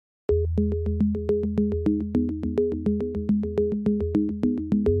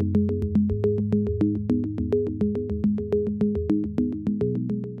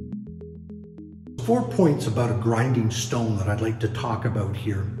Four points about a grinding stone that I'd like to talk about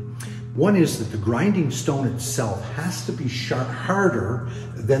here. One is that the grinding stone itself has to be harder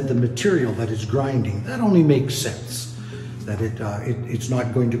than the material that is grinding. That only makes sense, that it's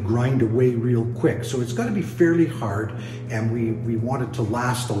not going to grind away real quick. So it's got to be fairly hard, and we want it to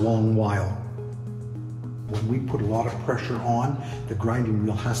last a long while. When we put a lot of pressure on, the grinding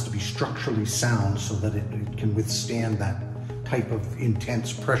wheel has to be structurally sound so that it can withstand that type of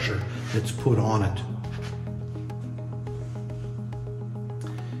intense pressure that's put on it.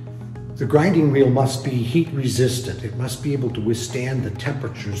 The grinding wheel must be heat resistant. It must be able to withstand the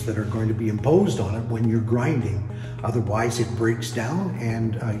temperatures that are going to be imposed on it when you're grinding. Otherwise it breaks down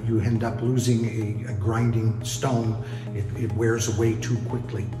and you end up losing a grinding stone. It wears away too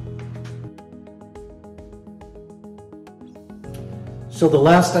quickly. So the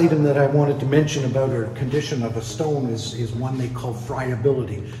last item that I wanted to mention about a condition of a stone is one they call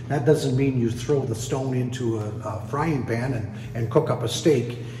friability. That doesn't mean you throw the stone into a frying pan and cook up a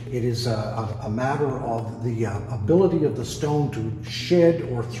steak. It is a matter of the ability of the stone to shed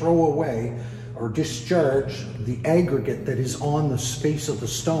or throw away or discharge the aggregate that is on the face of the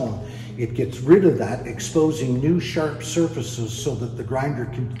stone. It gets rid of that, exposing new sharp surfaces so that the grinder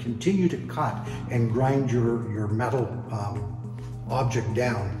can continue to cut and grind your metal object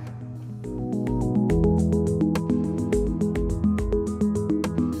down.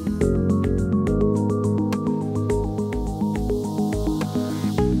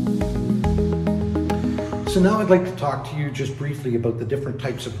 So now I'd like to talk to you just briefly about the different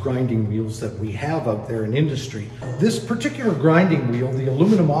types of grinding wheels that we have out there in industry. This particular grinding wheel, the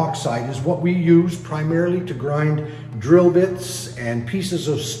aluminum oxide, is what we use primarily to grind drill bits and pieces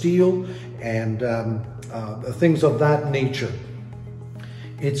of steel and things of that nature.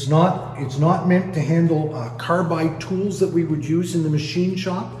 It's not meant to handle carbide tools that we would use in the machine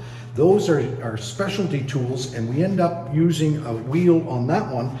shop. Those are specialty tools, and we end up using a wheel on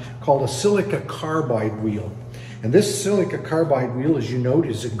that one called a silica carbide wheel. And this silica carbide wheel, as you note,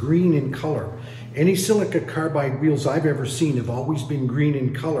 is a green in color. Any silica carbide wheels I've ever seen have always been green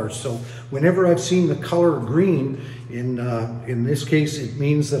in color. So whenever I've seen the color green, in this case, it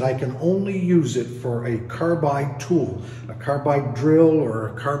means that I can only use it for a carbide tool, a carbide drill or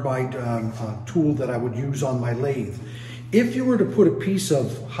a carbide tool that I would use on my lathe. If you were to put a piece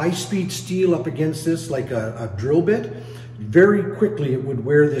of high-speed steel up against this, like a drill bit, very quickly it would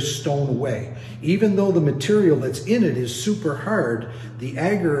wear this stone away. Even though the material that's in it is super hard, the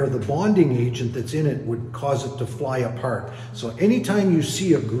agar or the bonding agent that's in it would cause it to fly apart. So anytime you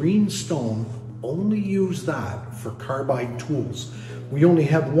see a green stone, only use that for carbide tools. We only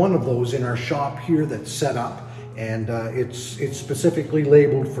have one of those in our shop here that's set up, and it's specifically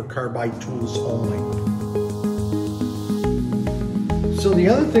labeled for carbide tools only. So the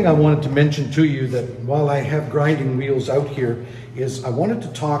other thing I wanted to mention to you, that while I have grinding wheels out here, is I wanted to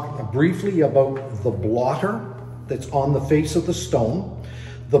talk briefly about the blotter that's on the face of the stone.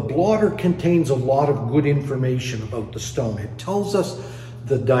 The blotter contains a lot of good information about the stone. It tells us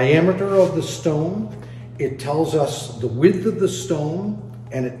the diameter of the stone, it tells us the width of the stone,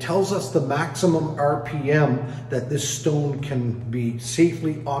 and it tells us the maximum RPM that this stone can be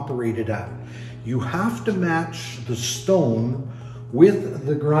safely operated at. You have to match the stone with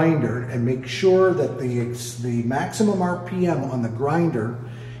the grinder and make sure that the maximum RPM on the grinder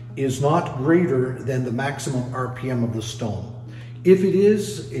is not greater than the maximum RPM of the stone. If it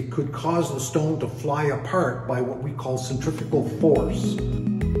is, it could cause the stone to fly apart by what we call centrifugal force.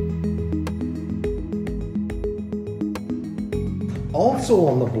 Also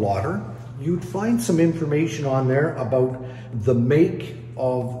on the blotter, you'd find some information on there about the makeup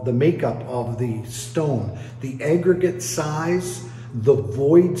of the stone, the aggregate size, the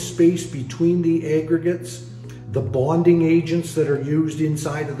void space between the aggregates, the bonding agents that are used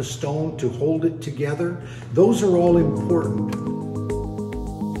inside of the stone to hold it together. Those are all important.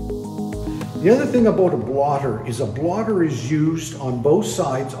 The other thing about a blotter is used on both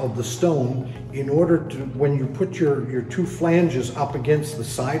sides of the stone in order to, when you put your two flanges up against the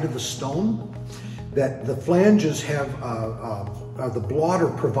side of the stone, that the flanges have, the blotter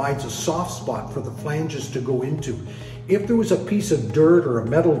provides a soft spot for the flanges to go into. If there was a piece of dirt or a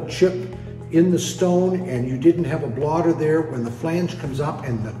metal chip in the stone and you didn't have a blotter there, when the flange comes up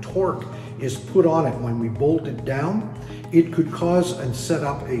and the torque is put on it when we bolt it down, it could cause and set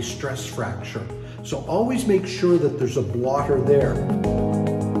up a stress fracture. So always make sure that there's a blotter there.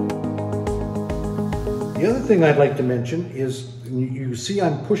 The other thing I'd like to mention is, you see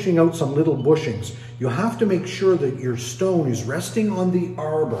I'm pushing out some little bushings. You have to make sure that your stone is resting on the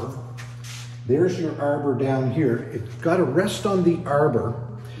arbor. There's your arbor down here. It's got to rest on the arbor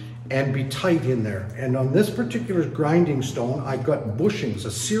and be tight in there. And on this particular grinding stone, I've got bushings,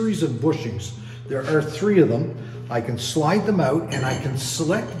 a series of bushings. There are 3 of them. I can slide them out and I can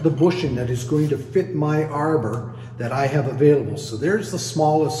select the bushing that is going to fit my arbor that I have available. So there's the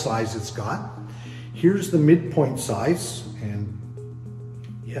smallest size it's got. Here's the midpoint size, and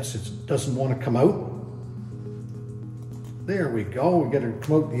yes, it doesn't want to come out. There we go, we got to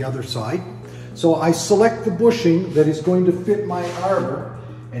come out the other side. So I select the bushing that is going to fit my arbor,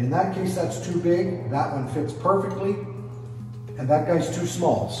 and in that case that's too big, that one fits perfectly, and that guy's too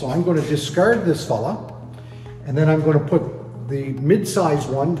small. So I'm going to discard this fella, and then I'm going to put the mid-size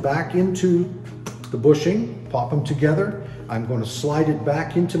one back into the bushing, pop them together. I'm going to slide it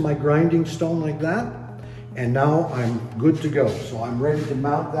back into my grinding stone like that, and now I'm good to go. So I'm ready to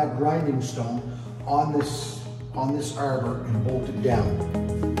mount that grinding stone on this arbor and bolt it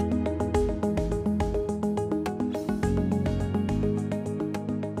down.